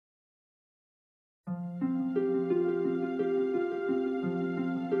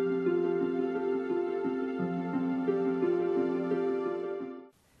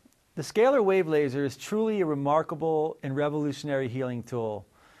The scalar wave laser is truly a remarkable and revolutionary healing tool.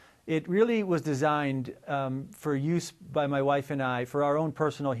 It really was designed for use by my wife and I for our own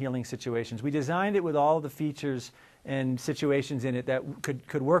personal healing situations. We designed it with all the features and situations in it that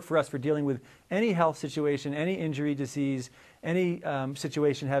could work for us for dealing with any health situation, any injury, disease, any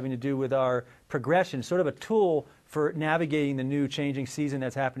situation having to do with our progression, sort of a tool for navigating the new changing season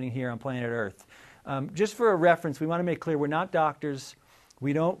that's happening here on planet Earth. Just for a reference, we want to make clear we're not doctors.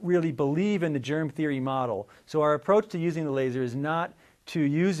 We don't really believe in the germ theory model. So our approach to using the laser is not to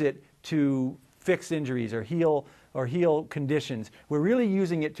use it to fix injuries or heal conditions. We're really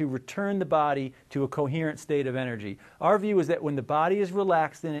using it to return the body to a coherent state of energy. Our view is that when the body is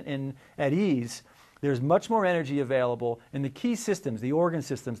relaxed and at ease, there's much more energy available, and the key systems, the organ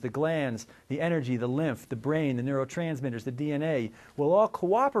systems, the glands, the energy, the lymph, the brain, the neurotransmitters, the DNA, will all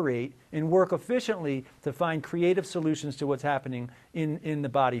cooperate and work efficiently to find creative solutions to what's happening in the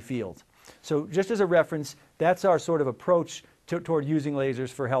body field. So just as a reference, that's our sort of approach toward using lasers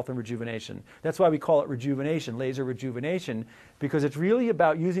for health and rejuvenation. That's why we call it rejuvenation, laser rejuvenation, because it's really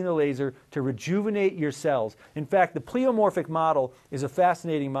about using the laser to rejuvenate your cells. In fact, the pleomorphic model is a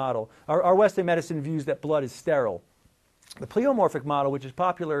fascinating model. Our Western medicine views that blood is sterile. The pleomorphic model, which is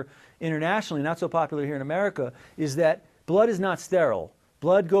popular internationally, not so popular here in America, is that blood is not sterile.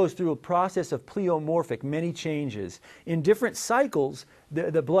 Blood goes through a process of pleomorphic, many changes. In different cycles,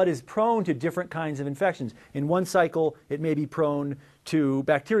 the blood is prone to different kinds of infections. In one cycle, it may be prone to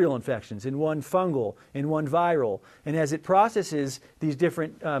bacterial infections, in one fungal, in one viral. And as it processes these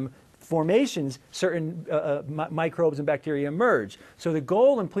different formations, certain microbes and bacteria emerge. So the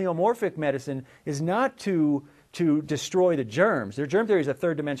goal in pleomorphic medicine is not to destroy the germs. Their germ theory is a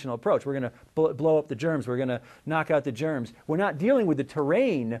third-dimensional approach. We're going to blow up the germs. We're going to knock out the germs. We're not dealing with the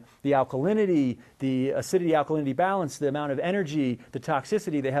terrain, the alkalinity, the acidity-alkalinity balance, the amount of energy, the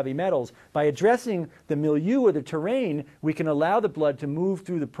toxicity, the heavy metals. By addressing the milieu or the terrain, we can allow the blood to move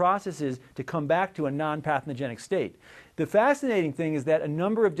through the processes to come back to a non-pathogenic state. The fascinating thing is that a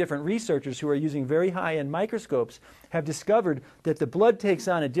number of different researchers who are using very high-end microscopes have discovered that the blood takes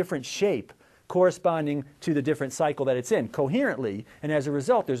on a different shape corresponding to the different cycle that it's in, coherently, and as a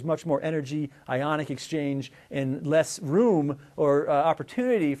result there's much more energy, ionic exchange, and less room or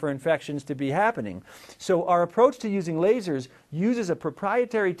opportunity for infections to be happening. So our approach to using lasers uses a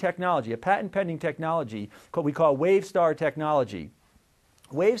proprietary technology, a patent-pending technology we call WaveStar technology.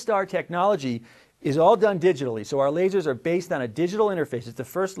 WaveStar technology is all done digitally, so our lasers are based on a digital interface. It's the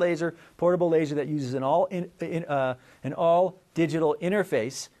first portable laser that uses an all digital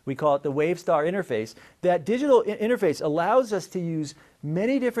interface. We call it the WaveStar interface. That digital interface allows us to use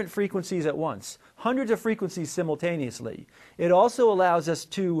many different frequencies at once, hundreds of frequencies simultaneously. It also allows us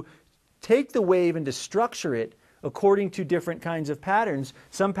to take the wave and to structure it according to different kinds of patterns.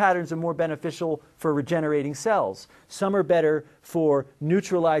 Some patterns are more beneficial for regenerating cells. Some are better for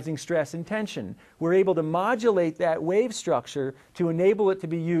neutralizing stress and tension. We're able to modulate that wave structure to enable it to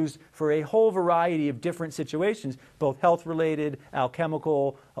be used for a whole variety of different situations, both health-related,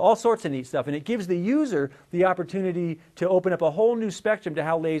 alchemical, all sorts of neat stuff. And it gives the user the opportunity to open up a whole new spectrum to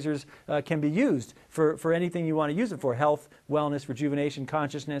how lasers can be used for anything you want to use it for: health, wellness, rejuvenation,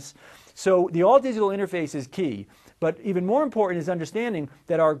 consciousness. So the all-digital interface is key. But even more important is understanding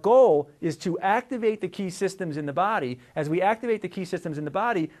that our goal is to activate the key systems in the body. As we activate the key systems in the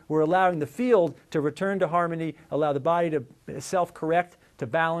body, we're allowing the field to return to harmony, allow the body to self-correct, to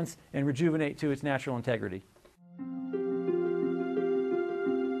balance, and rejuvenate to its natural integrity.